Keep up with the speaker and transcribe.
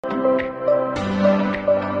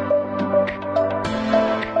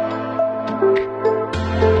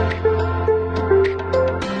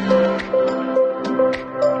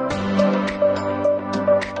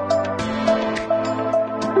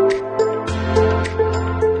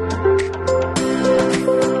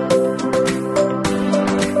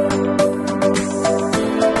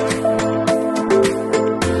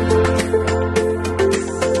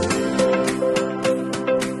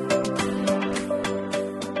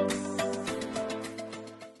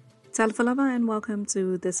Salfalava, and welcome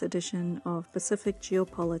to this edition of Pacific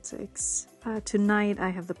Geopolitics. Tonight I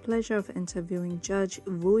have the pleasure of interviewing Judge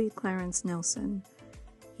Vui Clarence Nelson.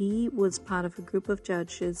 He was part of a group of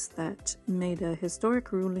judges that made a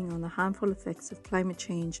historic ruling on the harmful effects of climate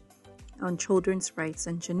change on children's rights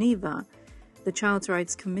in Geneva. The Child's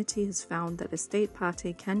Rights Committee has found that a state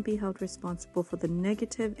party can be held responsible for the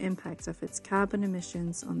negative impacts of its carbon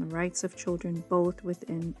emissions on the rights of children both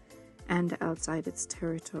within and outside its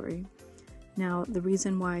territory. Now, the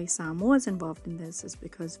reason why Samoa is involved in this is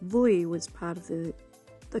because Vui was part of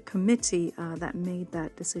the committee that made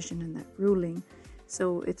that decision and that ruling.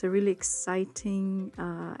 So it's a really exciting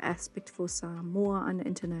aspect for Samoa under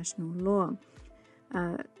international law.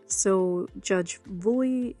 So Judge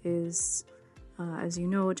Vui is, as you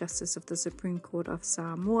know, Justice of the Supreme Court of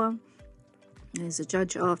Samoa. He is a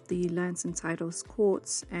judge of the Lands and Titles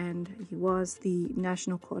Courts, and he was the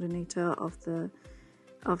national coordinator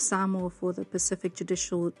of Samoa for the Pacific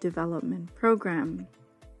Judicial Development Program.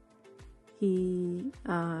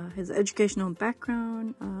 His educational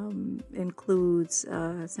background includes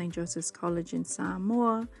St. Joseph's College in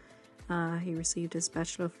Samoa. He received his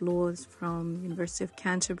Bachelor of Laws from University of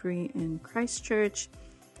Canterbury in Christchurch.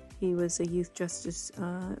 He was a youth justice,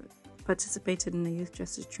 participated in the youth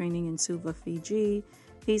justice training in Suva, Fiji.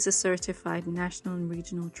 He's a certified national and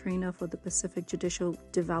regional trainer for the Pacific Judicial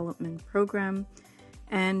Development Program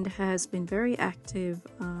and has been very active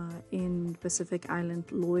in Pacific Island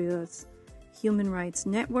Lawyers Human Rights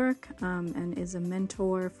Network and is a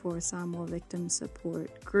mentor for Samoa Victim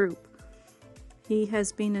Support Group. He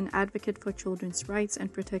has been an advocate for children's rights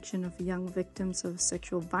and protection of young victims of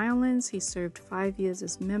sexual violence. He served 5 years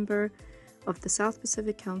as member of the South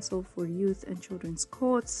Pacific Council for Youth and Children's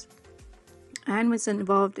Courts and was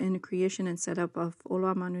involved in the creation and setup of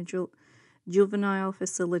Oloamanu Juvenile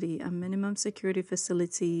Facility, a minimum security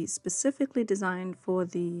facility specifically designed for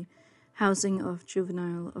the housing of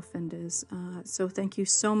juvenile offenders. So thank you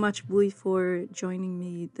so much, Vui, for joining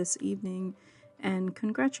me this evening, and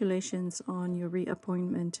congratulations on your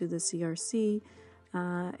reappointment to the CRC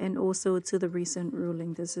and also to the recent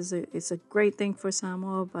ruling. It's a great thing for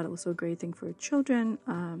Samoa, but also a great thing for children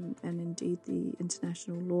and indeed the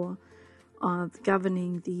international law of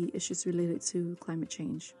governing the issues related to climate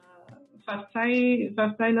change. Fasai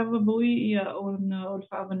lava bui ia on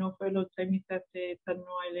whaavano whelo taimita te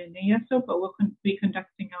tanua ele nei aso, but we'll be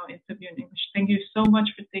conducting our interview in English. Thank you so much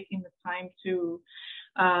for taking the time to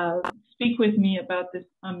speak with me about this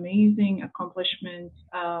amazing accomplishment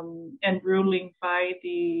and ruling by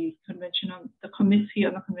the Committee on the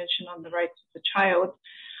Convention on the Rights of the Child,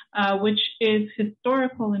 which is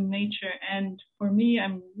historical in nature. And for me,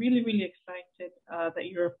 I'm really, really excited that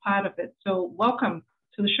you're a part of it. So welcome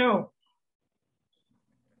to the show.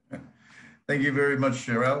 Thank you very much,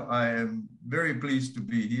 Cheryl. I am very pleased to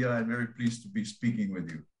be here and very pleased to be speaking with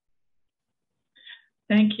you.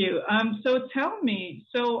 Thank you. So tell me,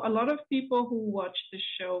 so a lot of people who watch the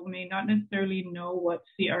show may not necessarily know what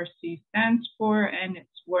CRC stands for and its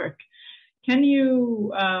work. Can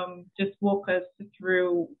you just walk us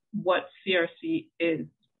through what CRC is?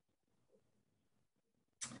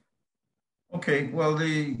 Okay, well,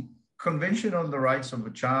 the Convention on the Rights of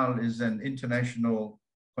a Child is an international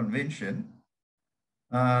convention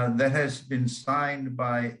that has been signed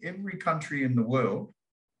by every country in the world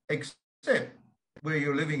except where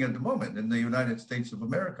you're living at the moment, in the United States of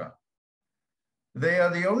America. They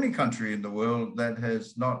are the only country in the world that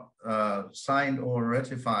has not signed or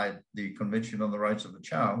ratified the Convention on the Rights of the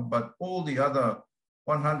Child, but all the other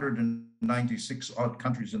 196 odd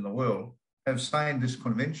countries in the world have signed this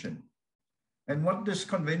convention. And what this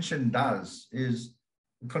convention does is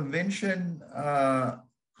the convention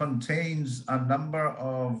contains a number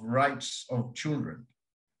of rights of children.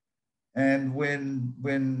 And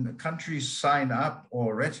when countries sign up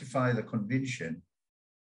or ratify the convention,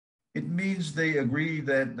 it means they agree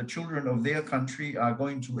that the children of their country are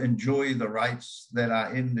going to enjoy the rights that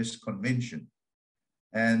are in this convention.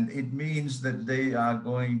 And it means that they are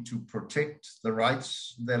going to protect the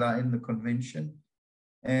rights that are in the convention.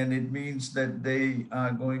 And it means that they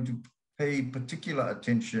are going to pay particular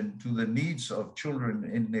attention to the needs of children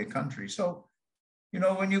in their country. So, you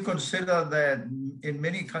know, when you consider that in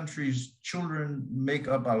many countries, children make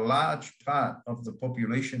up a large part of the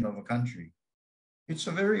population of a country, it's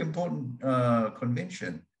a very important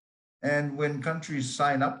convention. And when countries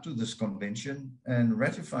sign up to this convention and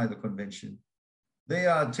ratify the convention, they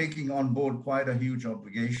are taking on board quite a huge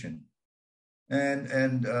obligation.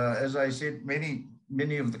 And as I said,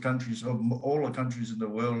 many of the countries, or all the countries in the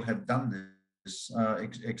world have done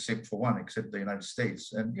except for one, except the United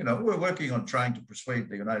States. And, you know, we're working on trying to persuade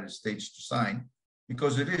the United States to sign,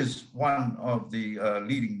 because it is one of the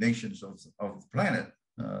leading nations of the planet,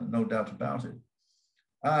 no doubt about it.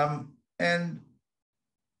 And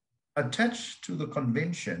attached to the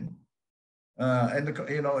convention, I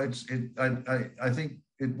think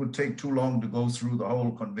it would take too long to go through the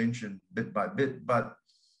whole convention bit by bit, but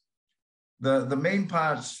the main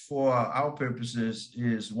parts for our purposes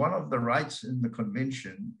is one of the rights in the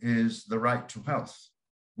convention is the right to health,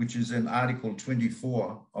 which is in Article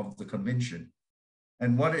 24 of the convention.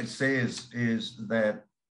 And what it says is that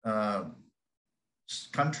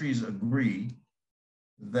countries agree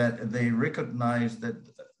that they recognize that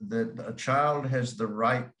a child has the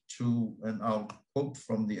right to, and I'll quote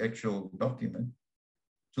from the actual document,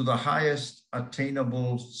 to the highest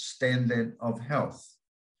attainable standard of health.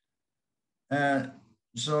 And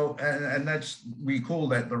that's, we call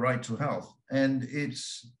that the right to health. And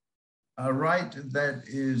it's a right that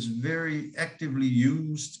is very actively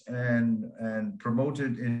used and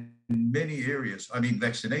promoted in many areas. I mean,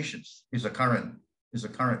 vaccinations is a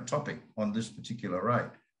current topic on this particular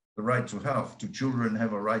right. The right to health, to children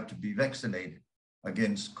have a right to be vaccinated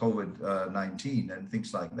against COVID-19 and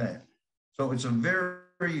things like that. So it's a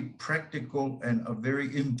very practical and a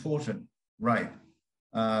very important right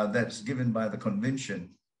that's given by the convention.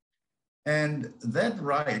 And that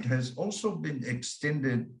right has also been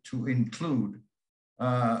extended to include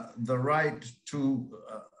the right to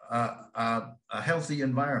a healthy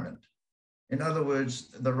environment. In other words,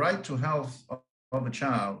 the right to health of a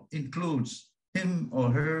child includes him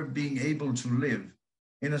or her being able to live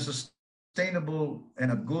in a sustainable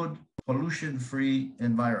and a good pollution-free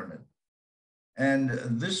environment. And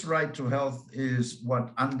this right to health is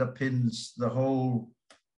what underpins the whole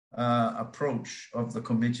approach of the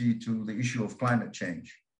committee to the issue of climate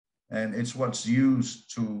change. And it's what's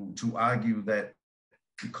used to argue that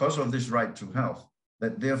because of this right to health,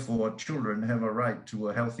 that therefore children have a right to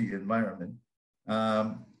a healthy environment.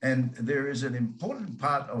 And there is an important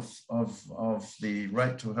part of the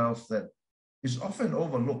right to health that is often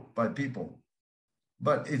overlooked by people.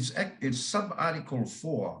 But it's sub-article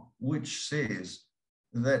 4, which says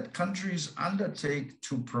that countries undertake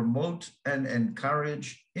to promote and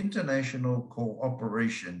encourage international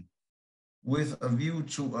cooperation with a view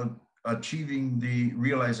to achieving the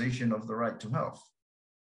realization of the right to health.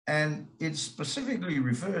 And it specifically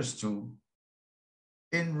refers to,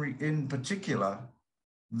 in particular,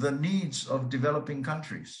 the needs of developing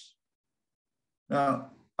countries. Now,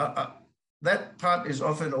 that part is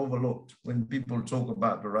often overlooked when people talk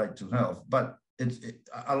about the right to health, but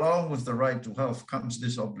along with the right to health comes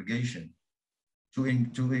this obligation to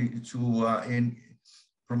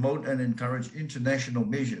promote and encourage international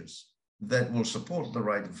measures that will support the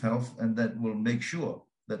right of health and that will make sure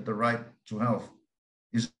that the right to health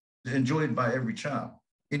is enjoyed by every child,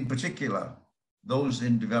 in particular, those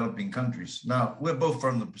in developing countries. Now, we're both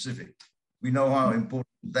from the Pacific. We know how important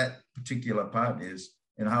that particular part is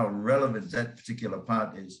and how relevant that particular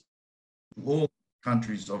part is to all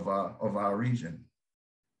countries of our region.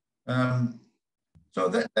 So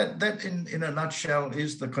that in a nutshell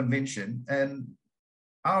is the convention. And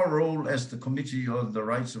our role as the Committee on the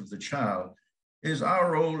Rights of the Child is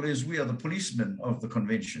we are the policemen of the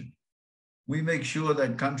convention. We make sure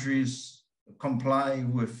that countries comply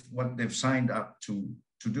with what they've signed up to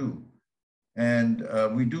do. And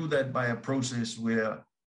we do that by a process where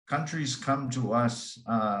countries come to us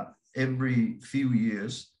every few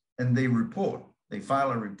years and they report. They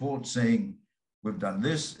file a report saying, we've done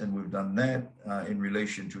this and we've done that in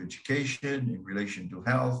relation to education, in relation to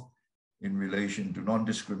health, in relation to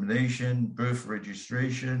non-discrimination, birth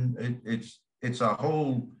registration. It's a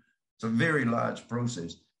very large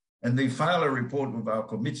process. And they file a report with our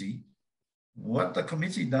committee. What the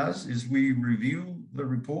committee does is we review the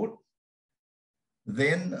report.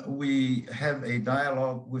 Then we have a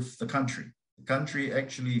dialogue with the country. The country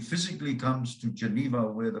actually physically comes to Geneva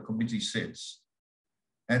where the committee sits.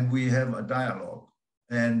 And we have a dialogue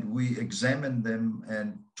and we examine them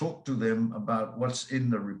and talk to them about what's in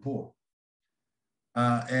the report.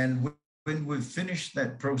 And when we've finished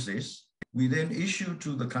that process, we then issue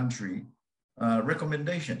to the country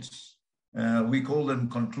recommendations. We call them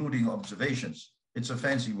concluding observations. It's a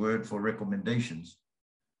fancy word for recommendations.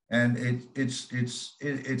 And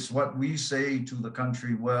it's what we say to the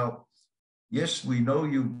country, well, yes, we know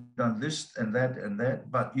you've done this and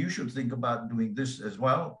that, but you should think about doing this as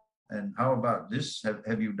well. And how about this?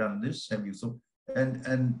 Have you done this? Have you thought?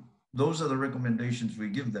 And those are the recommendations we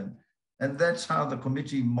give them. And that's how the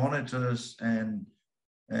committee monitors and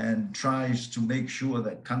tries to make sure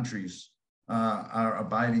that countries are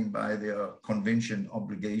abiding by their convention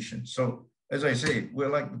obligations. So, as I say, we're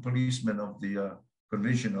like the policemen of the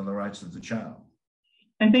Convention on the Rights of the Child.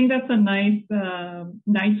 I think that's a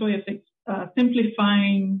nice way of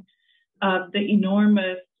simplifying the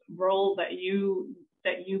enormous role that you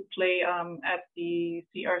play at the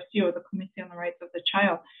CRC, or the Committee on the Rights of the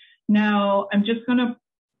Child. Now, I'm just going to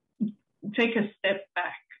take a step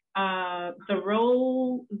back. The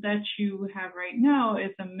role that you have right now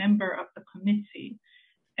is a member of the committee.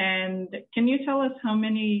 And can you tell us how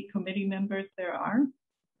many committee members there are?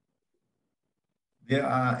 There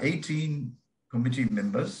are 18 committee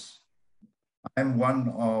members. I'm one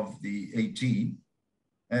of the 18,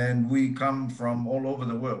 and we come from all over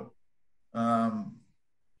the world.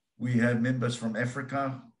 We have members from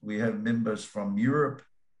Africa. We have members from Europe.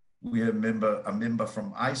 We have a member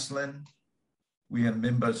from Iceland. We have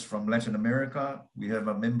members from Latin America. We have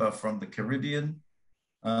a member from the Caribbean.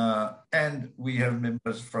 And we have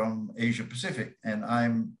members from Asia Pacific. And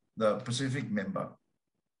I'm the Pacific member,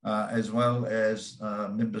 as well as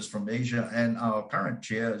members from Asia. And our current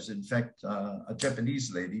chair is, in fact, a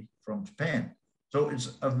Japanese lady from Japan. So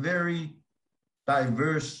it's a very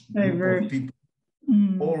diverse group of people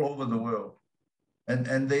all over the world.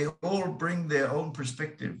 And they all bring their own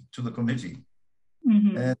perspective to the committee.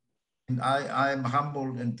 And I'm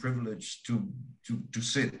humbled and privileged to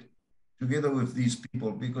sit together with these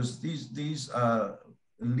people, because these are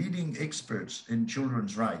leading experts in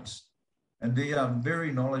children's rights. And they are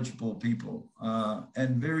very knowledgeable people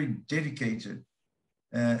and very dedicated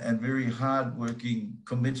and very hardworking,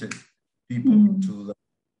 committed people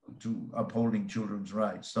to upholding children's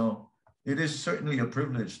rights. So it is certainly a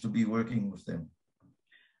privilege to be working with them.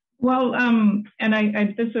 Well, and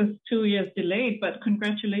this is 2 years delayed, but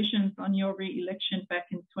congratulations on your re-election back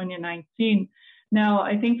in 2019. Now,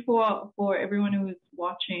 I think for everyone who is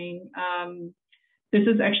watching, this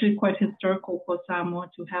is actually quite historical for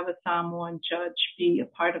Samoa to have a Samoan judge be a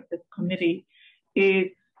part of this committee.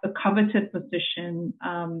 It's a coveted position.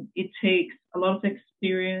 It takes a lot of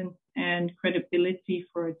experience and credibility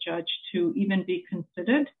for a judge to even be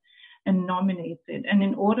considered and nominated. And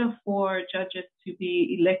in order for judges to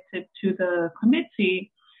be elected to the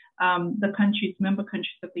committee, the member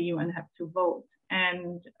countries of the UN have to vote.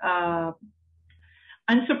 And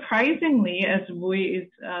unsurprisingly, as Vui is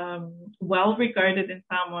well regarded in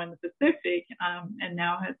Samoa and the Pacific, and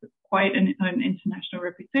now has quite an international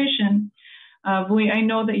reputation, Vui, I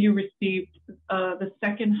know that you received the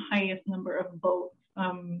second highest number of votes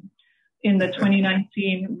in the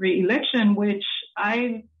 2019 re-election, which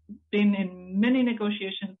I've been in many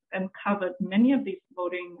negotiations and covered many of these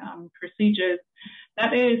voting procedures.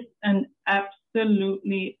 That is an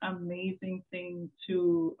absolutely amazing thing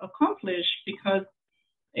to accomplish, because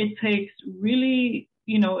it takes really,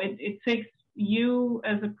 it takes you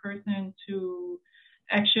as a person to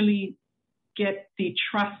actually get the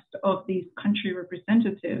trust of these country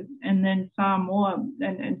representatives. And then Samoa,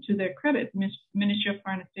 and to their credit, Ministry of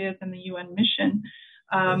Foreign Affairs and the UN mission,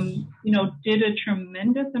 did a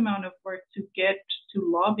tremendous amount of work to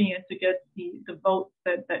lobby and to get the votes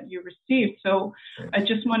that you received. So I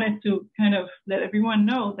just wanted to kind of let everyone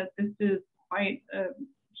know that this is quite a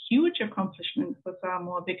huge accomplishment for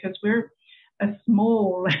Samoa, because we're a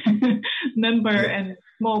small member and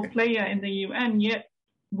small player in the UN, yet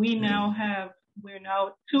we're now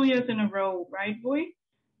 2 years in a row, right, Vui?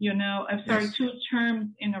 You're now, I'm sorry, 2 terms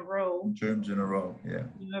in a row. Terms in a row, yeah.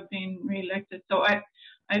 You have been reelected. So I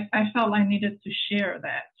felt I needed to share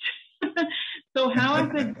that. So how has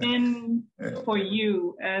it been for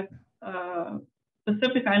you as a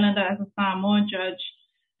Pacific Islander, as a Samoan judge,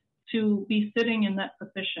 to be sitting in that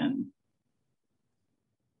position?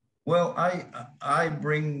 Well, I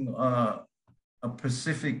bring a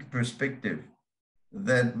Pacific perspective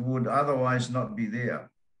that would otherwise not be there.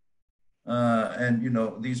 And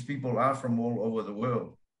these people are from all over the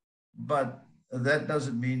world, but that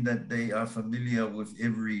doesn't mean that they are familiar with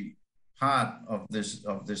every part of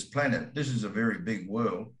this planet. This is a very big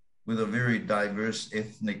world with a very diverse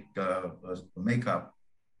ethnic makeup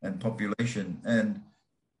and population. And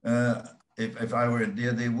if I were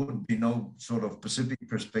there would be no sort of Pacific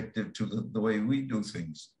perspective to the way we do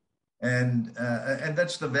things. And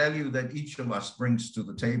that's the value that each of us brings to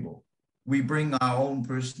the table. We bring our own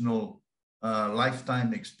personal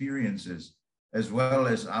lifetime experiences, as well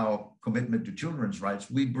as our commitment to children's rights.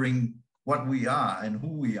 We bring what we are and who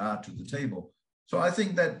we are to the table. So I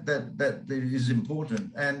think that is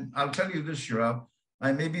important. And I'll tell you this, Shirab,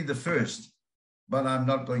 I may be the first, but I'm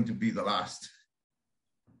not going to be the last.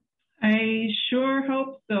 I sure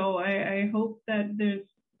hope so. I hope that there's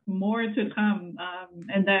more to come,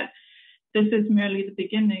 and that this is merely the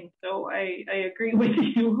beginning. So I agree with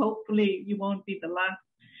you. Hopefully you won't be the last.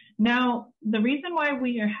 Now, the reason why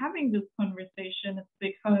we are having this conversation is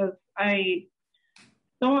because I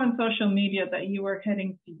saw on social media that you were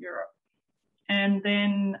heading to Europe. And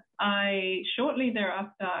then shortly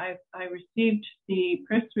thereafter, I received the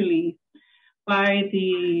press release by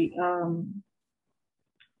the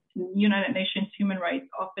United Nations Human Rights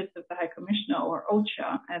Office of the High Commissioner, or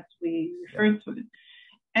OCHA, as we refer to it.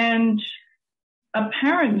 And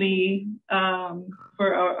apparently,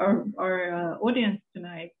 for our audience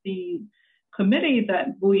tonight, the committee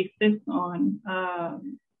that Vui sits on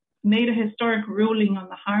made a historic ruling on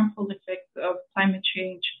the harmful effects of climate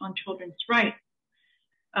change on children's rights,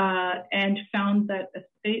 and found that a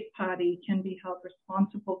state party can be held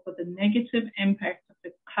responsible for the negative impact of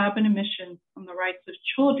the carbon emissions on the rights of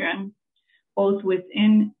children, both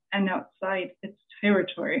within and outside its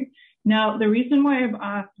territory. Now, the reason why I've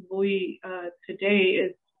asked Vui today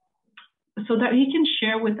is so that he can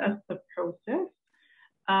share with us the process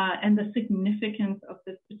and the significance of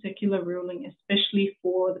this particular ruling, especially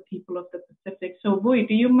for the people of the Pacific. So, Vui,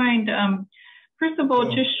 do you mind, first of all,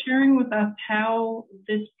 just sharing with us how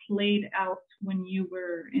this played out when you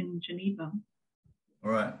were in Geneva?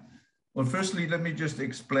 All right. Well, firstly, let me just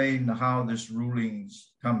explain how this ruling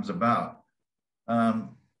comes about.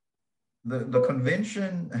 The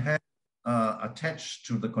convention had attached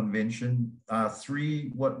to the convention are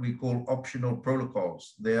three what we call optional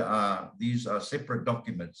protocols. These are separate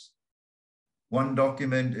documents. One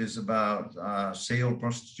document is about sale,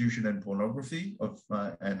 prostitution, and pornography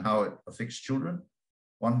and how it affects children.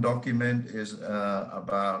 One document is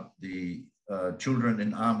about the children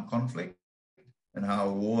in armed conflict and how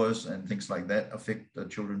wars and things like that affect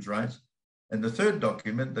children's rights. And the third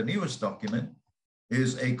document, the newest document,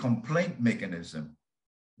 is a complaint mechanism,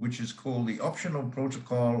 which is called the Optional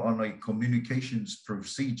Protocol on a Communications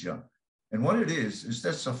Procedure. And what it is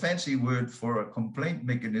that's a fancy word for a complaint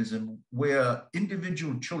mechanism where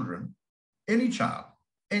individual children, any child,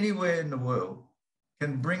 anywhere in the world,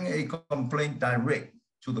 can bring a complaint direct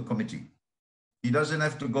to the committee. He doesn't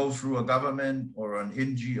have to go through a government or an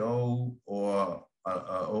NGO or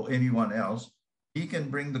anyone else. He can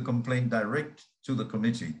bring the complaint direct to the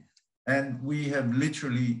committee. And we have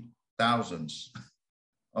literally thousands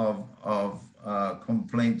of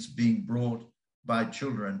complaints being brought by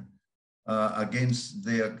children against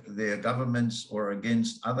their governments or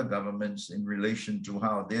against other governments in relation to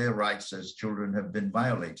how their rights as children have been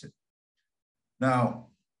violated. Now,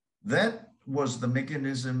 that was the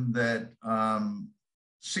mechanism that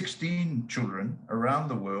 16 children around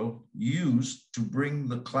the world used to bring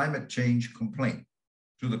the climate change complaint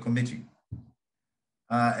to the committee.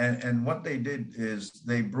 And what they did is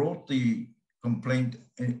they brought the complaint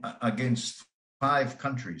against 5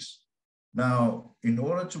 countries. Now, in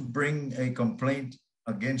order to bring a complaint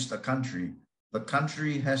against a country, the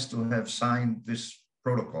country has to have signed this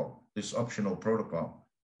protocol, this optional protocol.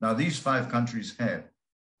 Now, these 5 countries have.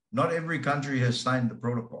 Not every country has signed the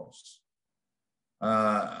protocols.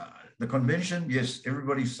 The convention, yes,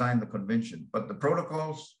 everybody signed the convention, but the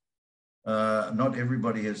protocols, not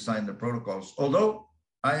everybody has signed the protocols. Although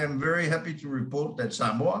I am very happy to report that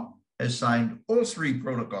Samoa has signed all 3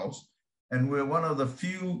 protocols, and we're one of the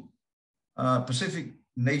few Pacific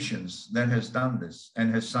nations that has done this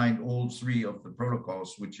and has signed all 3 of the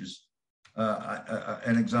protocols, which is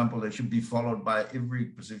an example that should be followed by every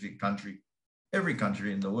Pacific country, every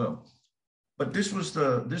country in the world. But this was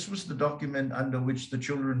the document under which the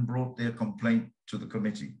children brought their complaint to the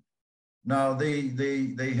committee. Now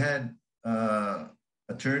they had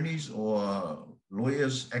attorneys or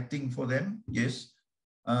lawyers acting for them, yes,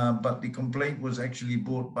 but the complaint was actually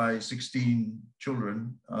brought by 16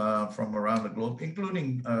 children from around the globe,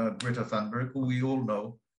 including Greta Thunberg, who we all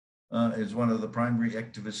know is one of the primary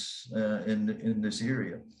activists in this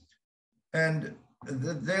area. And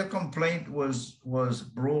their complaint was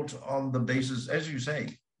brought on the basis, as you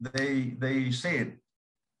say, they said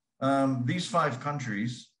these 5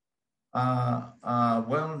 countries are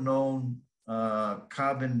well-known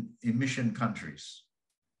carbon emission countries.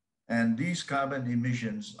 And these carbon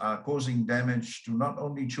emissions are causing damage to not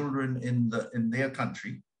only children in their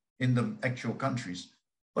country, in the actual countries,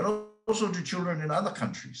 but also to children in other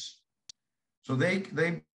countries. So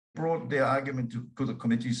they brought their argument to the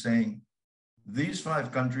committee saying, these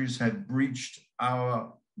 5 countries have breached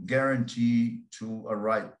our guarantee to a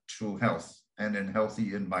right to health and a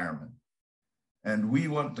healthy environment. And we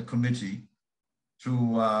want the committee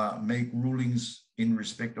to make rulings in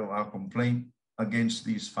respect of our complaint against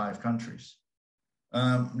these 5 countries.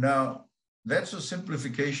 Now, that's a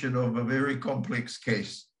simplification of a very complex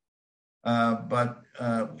case. But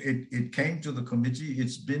it came to the committee.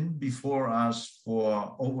 It's been before us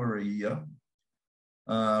for over a year.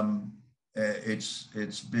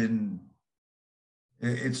 It's been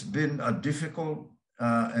a difficult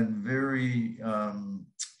and very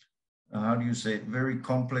how do you say it, very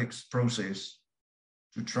complex process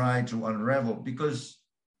to try to unravel, because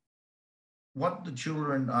what the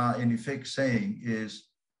children are in effect saying is,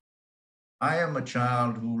 I am a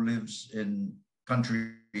child who lives in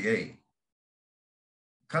country A.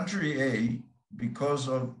 Country A, because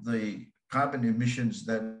of the carbon emissions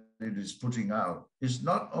that it is putting out, is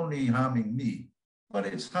not only harming me, but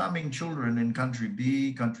it's harming children in country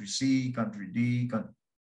B, country C, country D.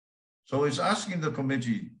 So it's asking the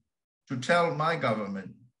committee to tell my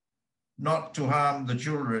government not to harm the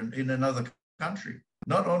children in another country,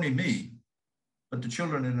 not only me, but the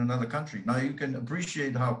children in another country. Now you can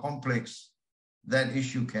appreciate how complex that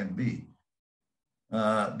issue can be,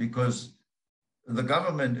 because the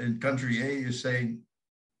government in country A is saying,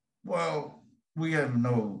 well, we have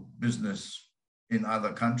no business in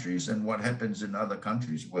other countries, and what happens in other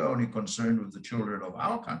countries, we're only concerned with the children of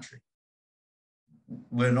our country.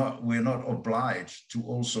 We're not obliged to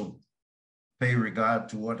also pay regard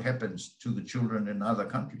to what happens to the children in other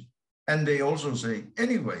countries. And they also say,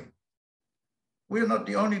 anyway, we're not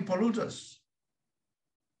the only polluters.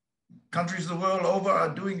 Countries the world over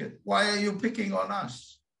are doing it. Why are you picking on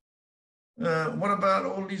us? What about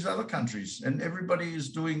all these other countries? And everybody is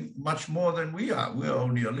doing much more than we are. We're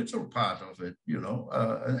only a little part of it, you know.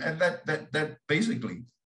 And that basically,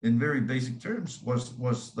 in very basic terms,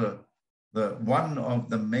 was the one of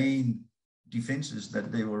the main defenses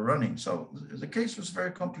that they were running. So the case was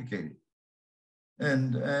very complicated.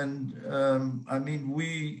 And I mean,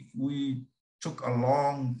 we took a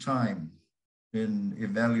long time in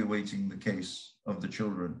evaluating the case of the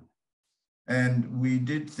children. And we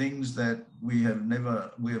did things that we have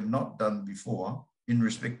not done before in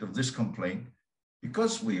respect of this complaint,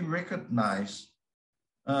 because we recognize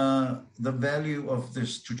the value of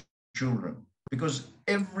this to children. Because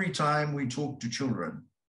every time we talk to children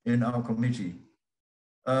in our committee,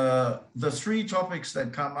 the three topics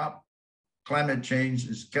that come up, climate change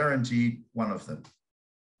is guaranteed one of them.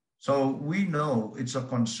 So we know it's a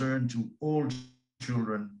concern to all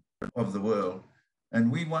children of the world,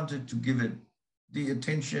 and we wanted to give it the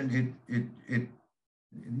attention it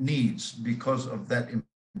needs because of that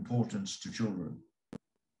importance to children.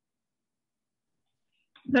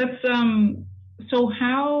 That's so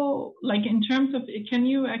how, like, in terms of, can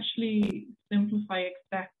you actually simplify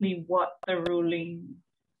exactly what the ruling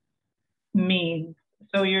means?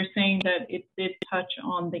 So you're saying that it did touch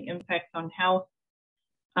on the impact on health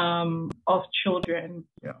of children.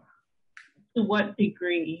 Yeah. To what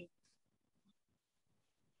degree?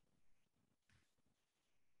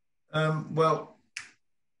 Well,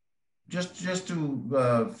 just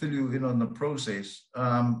to fill you in on the process,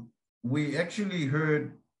 we actually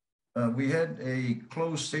heard, we had a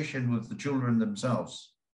closed session with the children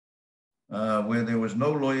themselves, where there was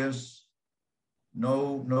no lawyers,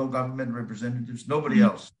 no government representatives, nobody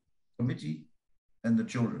else, committee and the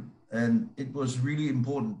children. And it was really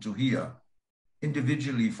important to hear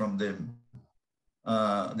individually from them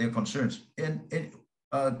their concerns. And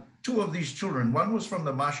two of these children, one was from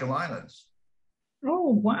the Marshall Islands. Oh,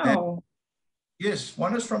 wow. And yes,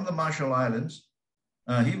 one is from the Marshall Islands.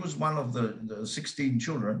 He was one of the 16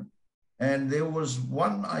 children. And there was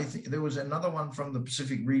one, I think there was another one from the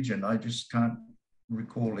Pacific region. I just can't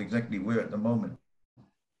recall exactly where at the moment.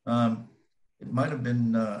 It might have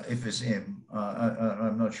been FSM,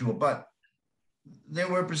 I'm not sure, but there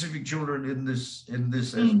were Pacific children in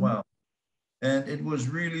this as well. And it was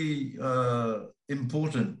really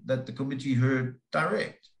important that the committee heard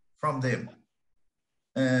direct from them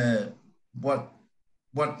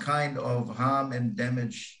what kind of harm and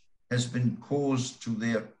damage has been caused to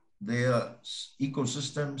their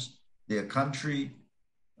ecosystems, their country,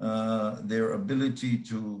 their ability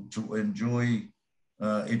to enjoy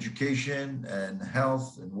education and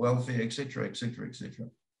health and welfare, et cetera, et cetera, et cetera.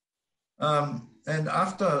 And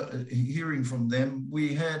after hearing from them,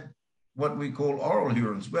 we had what we call oral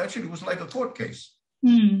hearings, where actually it was like a court case.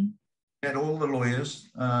 We had all the lawyers.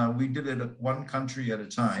 We did it at one country at a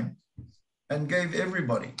time and gave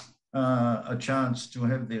everybody a chance to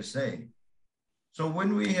have their say. So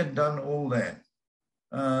when we had done all that,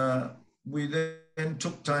 we then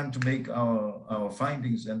took time to make our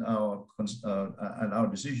findings and our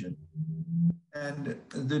decision. And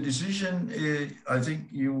the decision is, I think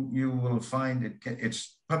you will find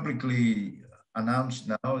it's publicly announced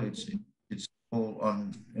now. It's all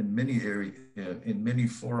in many areas, in many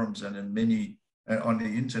forums, and in many on the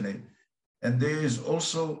internet. And there is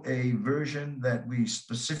also a version that we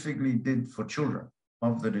specifically did for children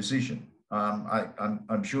of the decision.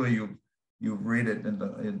 I'm sure you've read it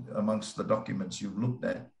amongst the documents you've looked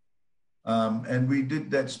at. And we did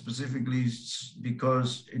that specifically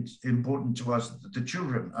because it's important to us that the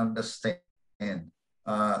children understand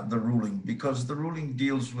the ruling, because the ruling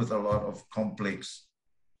deals with a lot of complex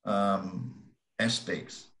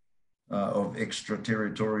aspects of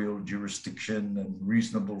extraterritorial jurisdiction and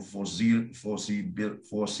reasonable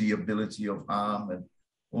foreseeability of harm and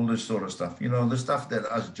all this sort of stuff. You know, the stuff that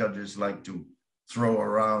us judges like to throw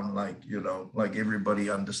around like, you know, like everybody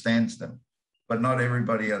understands them, but not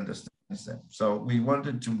everybody understands them. So we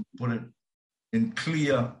wanted to put it in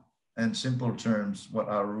clear and simple terms what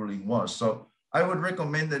our ruling was. So I would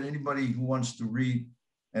recommend that anybody who wants to read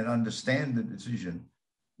and understand the decision,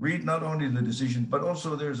 read not only the decision, but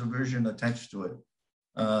also there's a version attached to it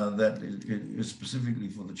that is specifically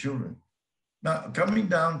for the children. Now, coming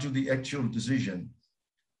down to the actual decision,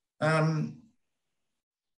 in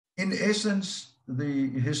essence, the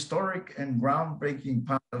historic and groundbreaking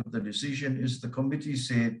part of the decision is the committee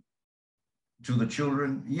said to the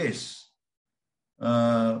children, yes,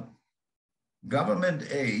 government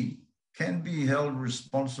A can be held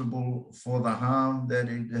responsible for the harm that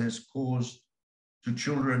it has caused to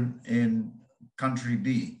children in country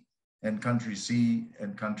B and country C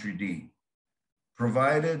and country D,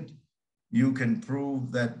 provided you can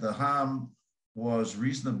prove that the harm was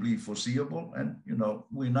reasonably foreseeable. And, you know,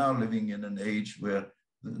 we're now living in an age where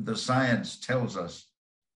the science tells us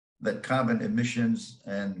that carbon emissions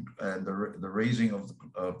and the raising of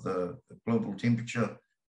the global temperature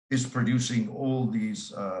is producing all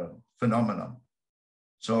these phenomena.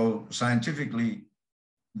 So scientifically,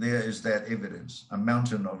 there is that evidence, a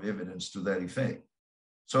mountain of evidence to that effect.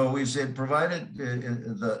 So we said, provided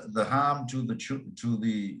the harm to the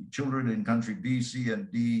children in country B, C, and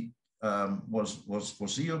D was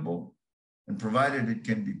foreseeable, and provided it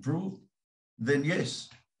can be proved, then yes,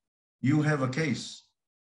 you have a case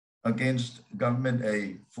against government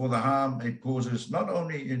A for the harm it causes not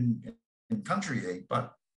only in country A,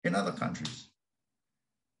 but in other countries.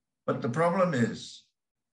 But the problem is,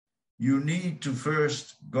 you need to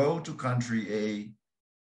first go to country A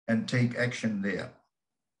and take action there.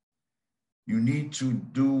 You need to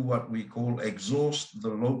do what we call exhaust the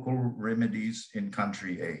local remedies in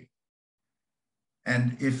country A.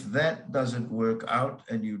 And if that doesn't work out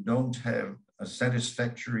and you don't have a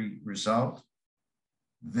satisfactory result,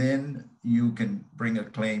 then you can bring a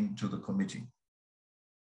claim to the committee.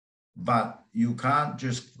 But you can't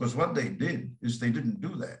just, because what they did is they didn't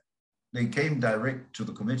do that. They came direct to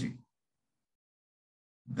the committee.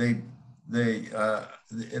 There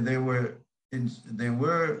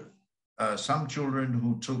were some children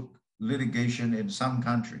who took litigation in some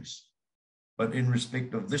countries, but in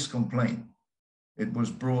respect of this complaint, it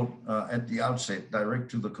was brought at the outset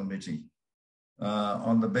direct to the committee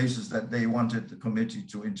on the basis that they wanted the committee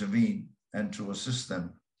to intervene and to assist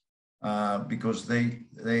them because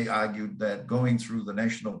they argued that going through the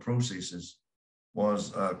national processes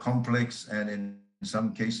was complex and in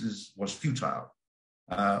some cases was futile.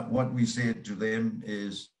 What we said to them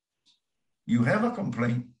is, you have a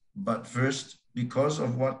complaint, but first, because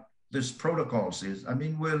of what this protocol says, I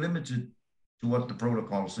mean, we're limited to what the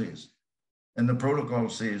protocol says. And the protocol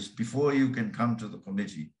says, before you can come to the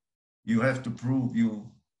committee, you have to prove you've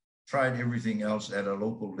tried everything else at a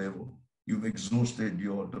local level. You've exhausted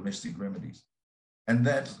your domestic remedies. And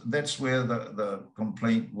that's where the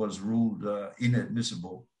complaint was ruled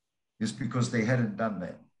inadmissible, is because they hadn't done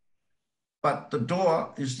that. But the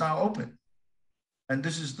door is now open. And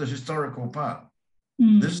this is the historical part.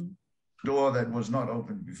 This is a door that was not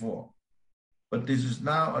open before. But this is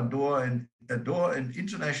now a door in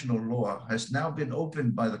international law has now been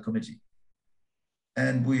opened by the committee.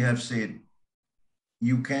 And we have said,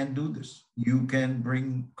 you can do this. You can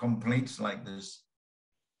bring complaints like this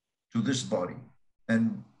to this body.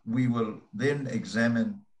 And we will then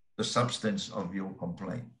examine the substance of your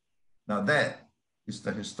complaint. Now that is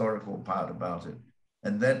the historical part about it.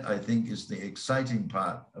 And that, I think, is the exciting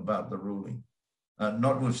part about the ruling,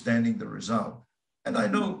 notwithstanding the result. And I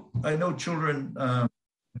know children are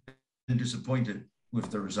disappointed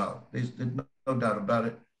with the result. There's no doubt about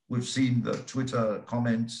it. We've seen the Twitter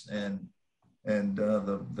comments and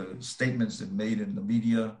the statements that made in the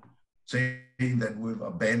media saying that we've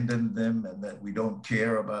abandoned them and that we don't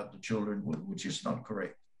care about the children, which is not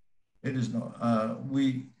correct. It is not.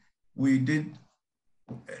 We did,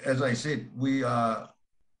 as I said, we are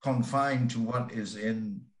confined to what is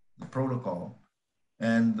in the protocol.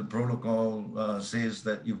 And the protocol says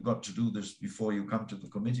that you've got to do this before you come to the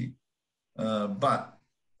committee. But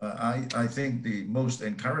I think the most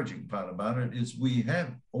encouraging part about it is we have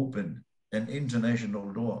opened an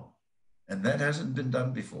international door, and that hasn't been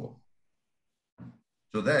done before.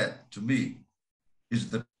 So that, to me, is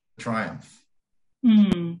the triumph.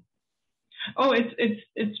 Mm. Oh,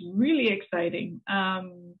 it's really exciting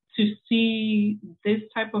to see this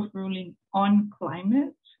type of ruling on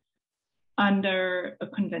climate under a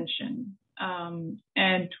convention,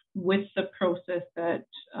 and with the process that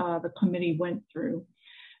the committee went through.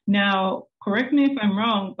 Now, correct me if I'm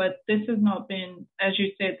wrong, but this has not been, as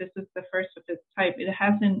you said, this is the first of its type. It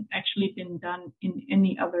hasn't actually been done in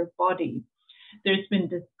any other body. There's been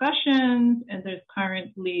discussions, and there's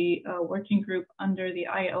currently a working group under the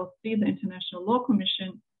ILC, the International Law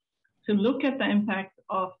Commission, to look at the impact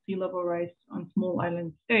of sea level rise on small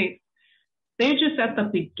island states. They're just at the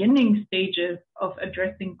beginning stages of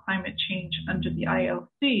addressing climate change under the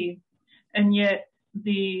ILC, and yet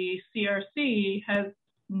the CRC has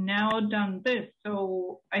now done this.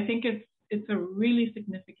 So I think it's a really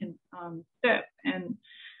significant step, and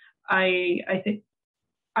I think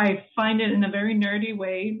I find it in a very nerdy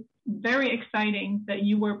way very exciting that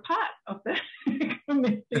you were part of that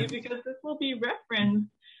committee, because this will be referenced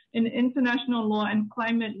in international law and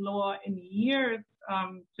climate law in years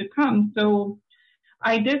to come. So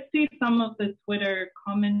I did see some of the Twitter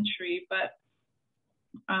commentary, but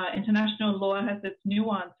international law has its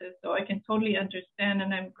nuances, so I can totally understand,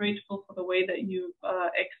 and I'm grateful for the way that you've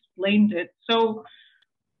explained it. So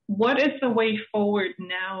what is the way forward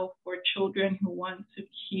now for children who want to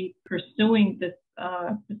keep pursuing this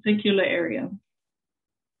particular area?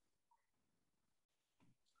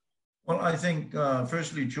 Well, I think,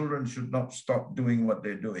 firstly, children should not stop doing what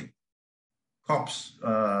they're doing. COPS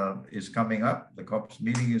is coming up. The COPS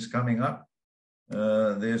meeting is coming up.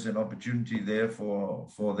 There's an opportunity there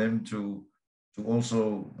for them to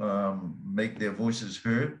also make their voices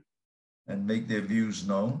heard and make their views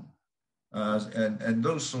known. And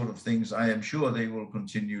those sort of things, I am sure they will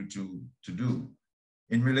continue to do.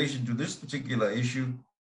 In relation to this particular issue,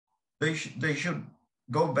 they should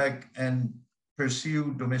go back and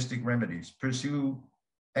pursue domestic remedies, pursue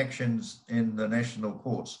actions in the national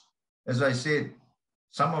courts. As I said,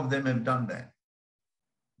 some of them have done that.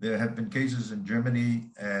 There have been cases in Germany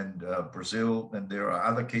and Brazil, and there are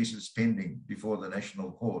other cases pending before the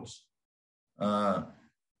national courts.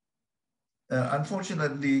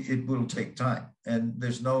 Unfortunately, it will take time, and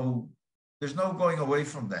there's no going away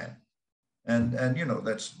from that. And you know,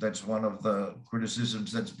 that's one of the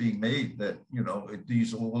criticisms that's being made, that you know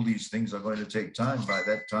all these things are going to take time. By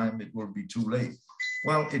that time, it will be too late.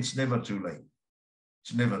 Well, it's never too late.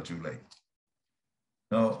 It's never too late.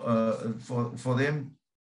 Now, for them,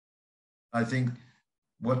 I think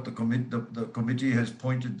what the committee has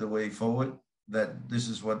pointed the way forward, that this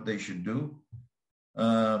is what they should do.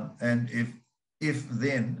 And if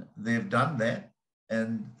then they've done that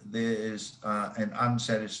and there is an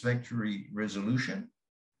unsatisfactory resolution,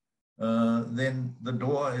 then the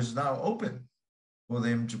door is now open for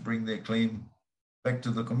them to bring their claim back to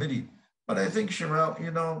the committee. But I think, Sherelle,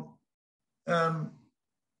 you know,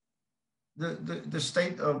 the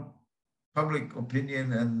state of public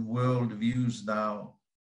opinion and world views now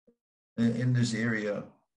in this area,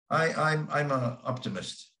 I'm an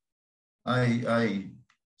optimist. I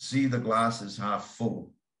see the glass as half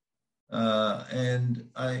full. And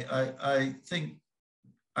I think,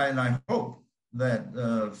 and I hope that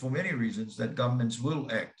for many reasons, that governments will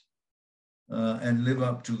act and live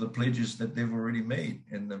up to the pledges that they've already made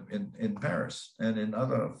in Paris and in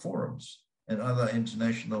other forums and other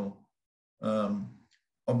international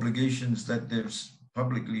obligations that they've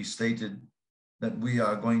publicly stated that we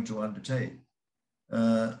are going to undertake.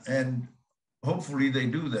 And hopefully they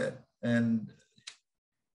do that, and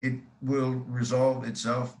it will resolve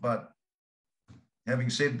itself. But having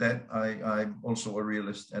said that, I'm also a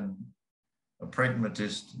realist and a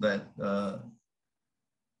pragmatist, that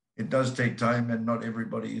it does take time, and not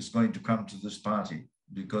everybody is going to come to this party,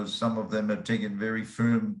 because some of them have taken very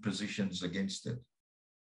firm positions against it.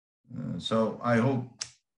 So I hope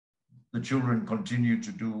the children continue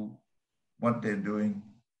to do what they're doing,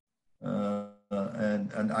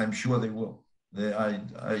 and I'm sure they will.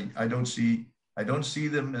 I don't see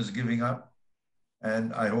them as giving up,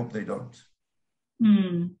 and I hope they don't.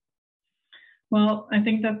 Well, I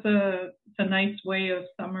think that's a nice way of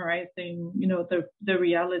summarizing, you know, the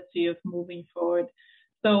reality of moving forward.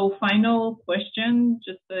 So, final question,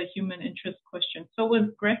 just a human interest question. So, was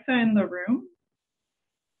Greta in the room?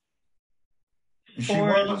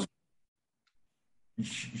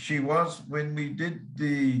 She was when we did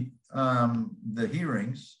the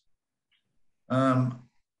hearings.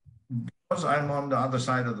 because I'm on the other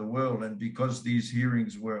side of the world, and because these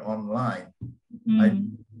hearings were online,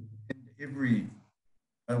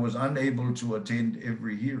 I was unable to attend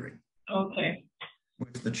every hearing. Okay.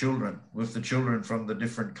 With the children from the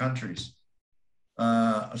different countries.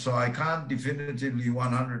 So I can't definitively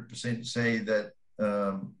 100% say that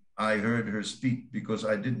I heard her speak, because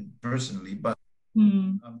I didn't personally, but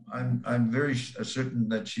I'm very certain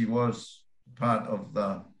that she was part of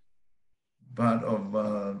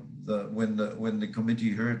when the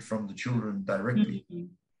committee heard from the children directly.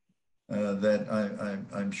 That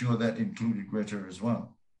I'm sure that included Greta as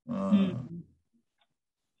well.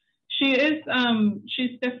 She is,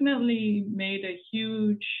 she's definitely made a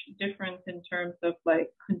huge difference in terms of like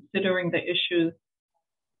considering the issues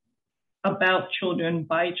about children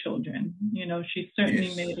by children. You know, she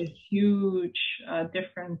certainly made a huge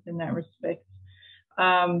difference in that respect.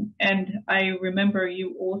 And I remember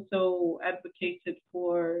you also advocated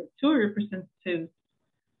for two representatives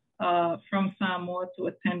from Samoa to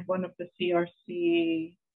attend one of the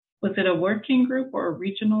CRC. Was it a working group or a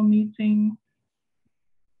regional meeting?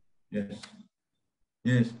 Yes.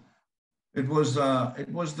 It was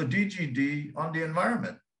the DGD on the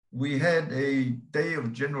environment. We had a day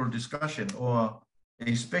of general discussion, or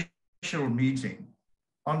a special meeting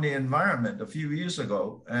on the environment a few years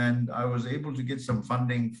ago, and I was able to get some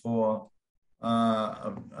funding for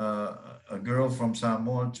a girl from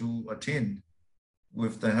Samoa to attend,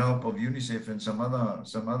 with the help of UNICEF and some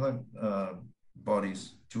other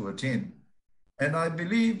bodies to attend. And I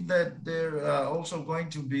believe that there are also going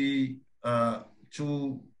to be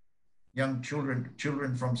two young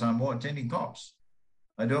children from Samoa attending COPs.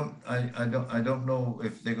 I don't know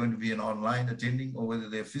if they're going to be an online attending, or whether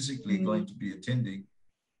they're physically going to be attending.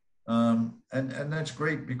 And that's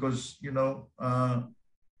great, because, you know,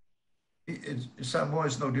 Samoa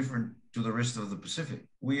is no different to the rest of the Pacific.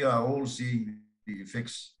 We are all seeing the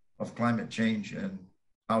effects of climate change, and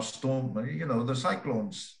how the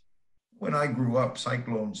cyclones. When I grew up,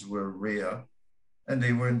 cyclones were rare, and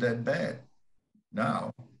they weren't that bad.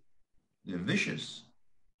 Now they're vicious,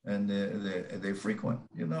 and they're frequent.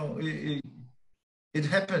 You know, it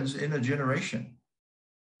happens in a generation,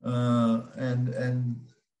 and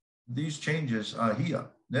these changes are here.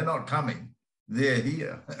 They're not coming; they're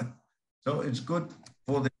here. So it's good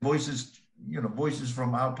for the voices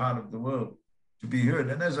from our part of the world to be heard.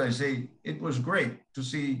 And as I say, it was great to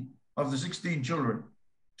see, of the 16 children,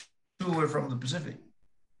 2 were from the Pacific.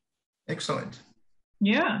 Excellent.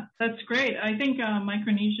 Yeah, that's great. I think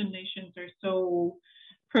Micronesian nations are so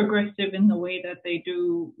progressive in the way that they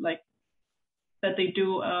do,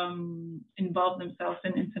 involve themselves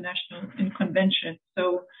in conventions.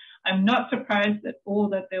 So I'm not surprised at all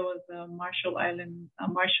that there was a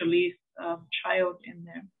Marshallese child in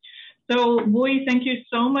there. So Vui, thank you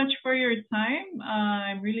so much for your time.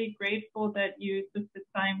 I'm really grateful that you took the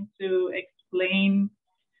time to explain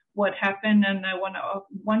what happened, and I want to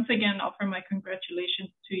once again offer my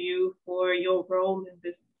congratulations to you for your role in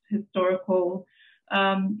this historical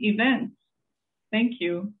event. Thank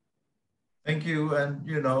you. Thank you. And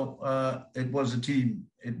it was a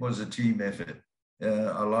team effort.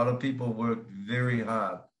 A lot of people worked very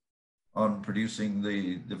hard on producing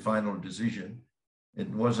the final decision. It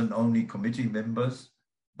wasn't only committee members,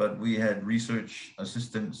 but we had research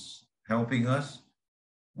assistants helping us.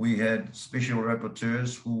 We had special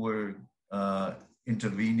rapporteurs who were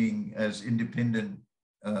intervening as independent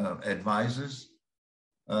advisors.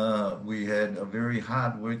 We had a very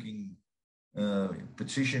hard-working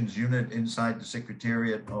petitions unit inside the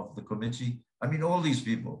secretariat of the committee. I mean, all these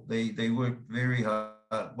people, they worked very hard.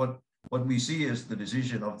 What we see as the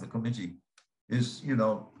decision of the committee is,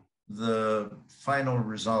 the final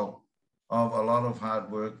result of a lot of hard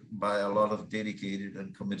work by a lot of dedicated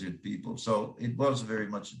and committed people. So it was very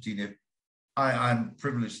much a team. I'm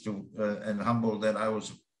privileged to and humbled that I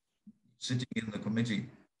was sitting in the committee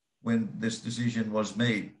when this decision was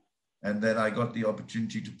made, and that I got the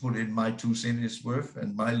opportunity to put in my 2 cents worth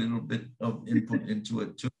and my little bit of input into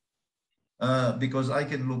it too. Because I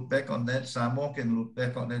can look back on that, Samoa can look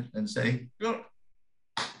back on it and say,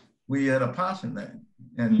 we had a part in that.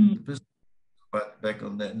 And the business back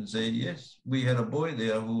on that and say, yes, we had a boy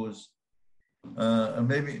there who was,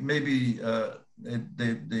 maybe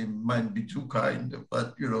they might be too kind,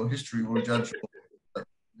 but history will judge.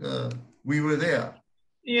 We were there.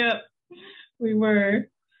 Yeah, we were.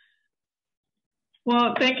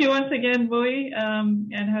 Well, thank you once again, Vui,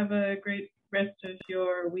 and have a great rest of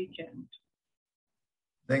your weekend.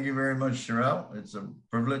 Thank you very much, Sherelle. It's a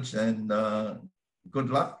privilege, and good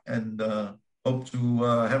luck, and hope to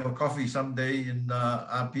have a coffee someday in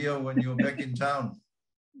Apia when you're back in town.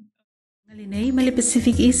 Nei male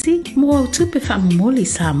Pacific Easy mo au tupe fa moli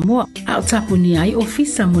Samoa au tapu ni ai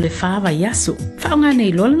ofisa mo le fava yaso fa nga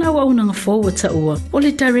nei lola na wa una forward ta o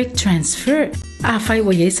le direct transfer a fai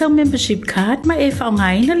wa yesa membership card ma e fa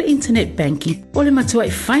nga ina le internet banking o le matua e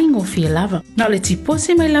fai ngo fi lava na le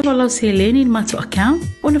tipose mai lava lo se leni mato account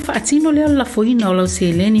o le fa atino le la foina lo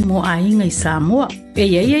se leni mo a inga i Samoa e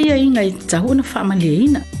ia inga i tahu na fa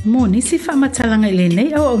maliina mo nisi fa matalanga le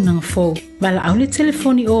nei au una fo Bala au le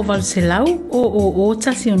telefoni o valselau o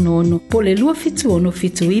tasi o nono po le lua fitu ono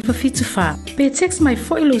fitu iwa fitu fa. Pe text mai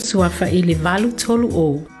foilo suafa i le valu tolu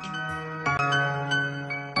o.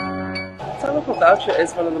 Telephone voucher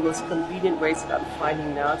is one of the most convenient ways that I'm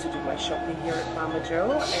finding now to do my shopping here at Mama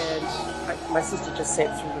Joe, and my sister just sent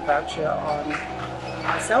through the voucher on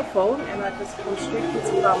my cell phone, and I just come straight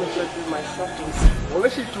to Mama Joe to do my shopping. Ole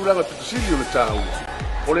si tulanga tutusili o le tau.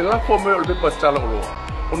 Ole la fo me o le patala o.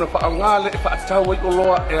 I think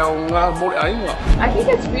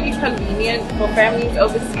it's really convenient for families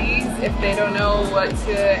overseas if they don't know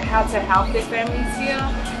how to help their families here.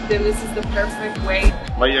 Then this is the perfect way.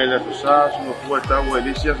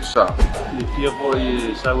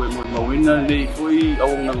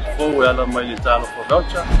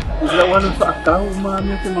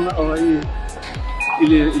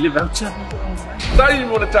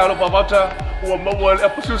 Ua maua e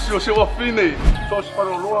apusiusi o se ua fine. So se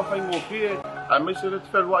wharoa whai ngō pie. A me se rete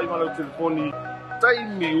wherua i malau telefoni.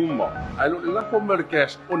 Taimi uma. Ai lo le lako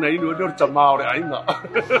Amerikas o na inu e ta maore ainga.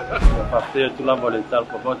 Whapea tu lava le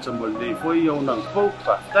talpa voucher mo le foi o nang fau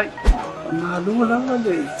whaftai. Nā lua lava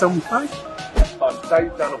le taumpai.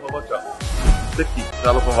 Whaftai talofa voucher. Teki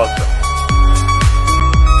talofa voucher.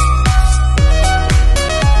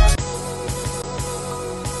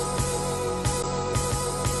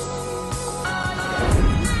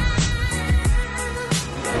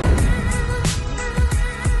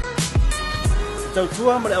 Tau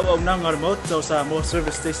tua male au nanga remote tau sa mo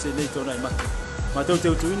service station nei tona i matu. Ma tau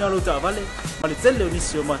teu tuina lo ta vale, ma le tele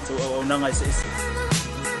onisi o matu au nanga i se ese.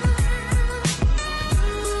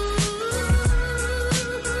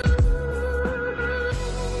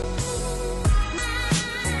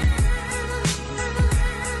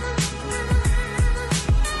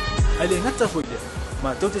 Ai le ngata foi le,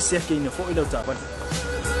 ma tau te sea ke ina fo i lo ta vale.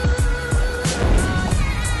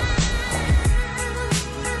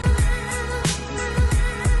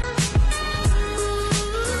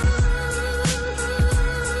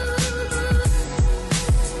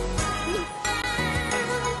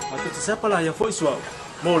 Siapa lah yang foi suau,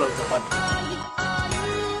 mau lau tapan.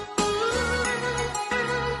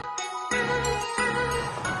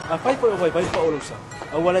 Apa itu awal bayi pak ulusa?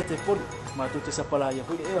 Awalnya telefon, matu tu siapa lah yang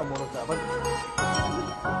foi mau lau tapan.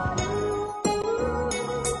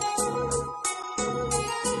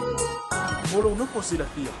 Mulu no posilah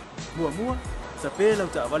dia, mua tapi lau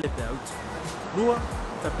tapan lepas out. Mua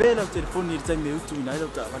tapi lau telefon ni jangan meutu inai lau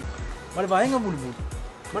tapan. Malah bayi ngamul.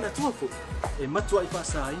 Mana tua fo e matua i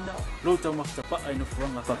pasa ina lo tau maftapa ai no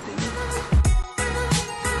fuanga fa pe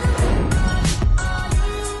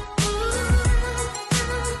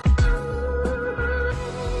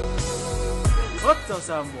Otto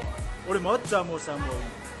Samoa ore mota mo Samoa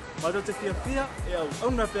ma do te fia e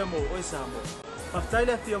au na pe mo o Samoa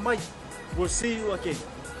maftaila fia mai we'll see you again.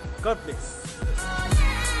 God bless.